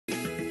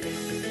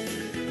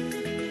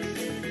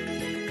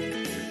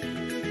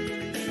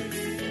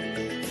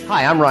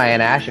Hi, I'm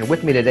Ryan Ash, and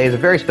with me today is a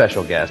very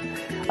special guest.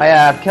 I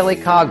have Kelly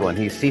Coughlin.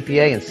 He's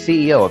CPA and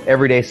CEO of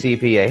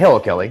EveryDayCPA. Hello,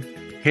 Kelly.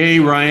 Hey,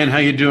 Ryan. How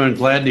you doing?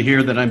 Glad to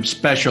hear that I'm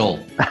special.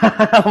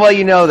 Well,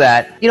 you know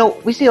that.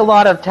 We see a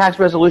lot of tax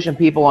resolution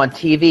people on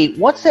TV.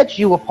 What sets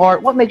you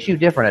apart? What makes you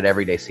different at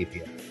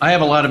EveryDayCPA? I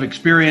have a lot of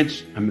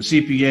experience. I'm a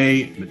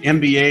CPA, I'm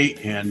an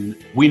MBA, and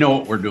we know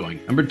what we're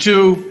doing. Number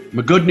two, I'm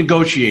a good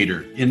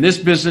negotiator. In this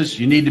business,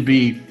 you need to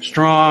be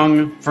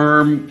strong,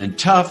 firm, and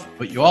tough,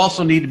 but you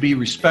also need to be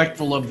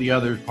respectful of the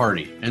other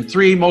party. And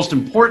three, most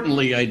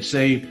importantly, I'd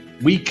say,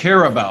 we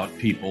care about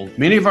people.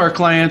 Many of our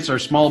clients are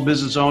small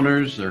business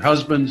owners, their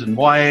husbands and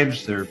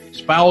wives, their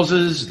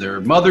spouses,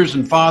 their mothers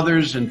and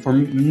fathers, and for a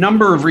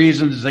number of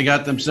reasons, they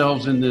got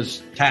themselves in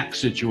this tax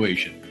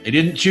situation. They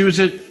didn't choose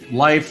it.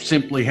 Life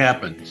simply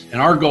happens.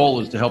 And our goal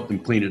is to help them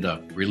clean it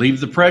up,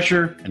 relieve the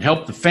pressure, and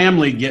help the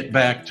family get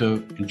back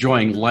to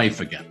enjoying life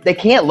again. They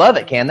can't love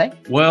it, can they?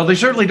 Well, they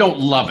certainly don't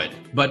love it.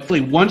 But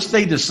once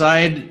they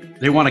decide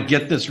they want to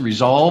get this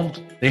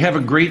resolved, they have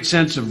a great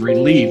sense of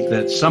relief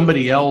that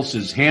somebody else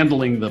is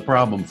handling the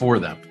problem for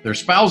them. Their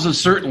spouses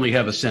certainly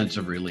have a sense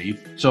of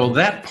relief. So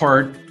that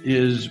part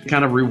is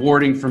kind of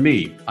rewarding for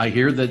me. I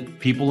hear that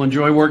people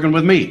enjoy working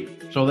with me.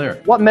 So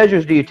there. What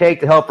measures do you take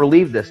to help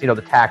relieve this, the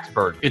tax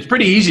burden? It's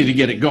pretty easy to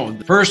get it going.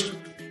 First,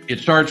 it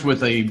starts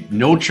with a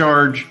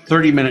no-charge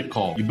 30-minute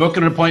call. You book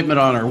an appointment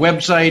on our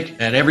website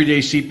at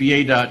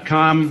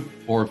everydaycpa.com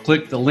or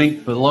click the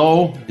link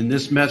below in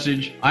this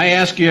message. I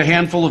ask you a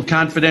handful of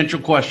confidential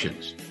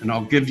questions, and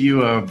I'll give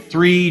you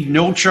 3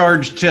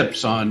 no-charge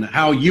tips on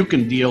how you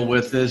can deal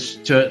with this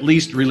to at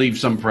least relieve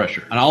some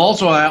pressure. And I'll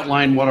also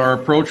outline what our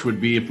approach would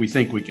be if we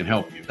think we can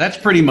help you. That's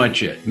pretty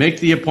much it.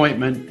 Make the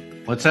appointment.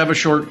 Let's have a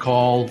short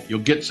call.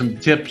 You'll get some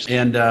tips,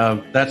 and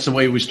that's the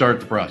way we start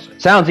the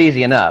process. Sounds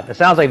easy enough. It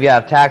sounds like if you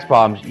have tax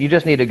problems, you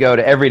just need to go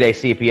to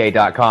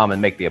everydaycpa.com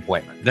and make the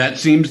appointment. That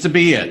seems to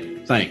be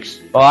it.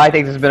 Thanks. Well, I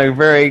think this has been a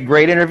very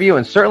great interview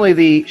and certainly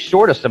the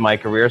shortest of my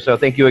career. So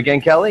thank you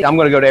again, Kelly. I'm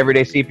going to go to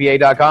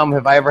everydaycpa.com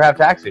if I ever have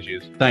tax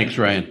issues. Thanks,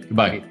 Ryan.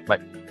 Goodbye. Bye.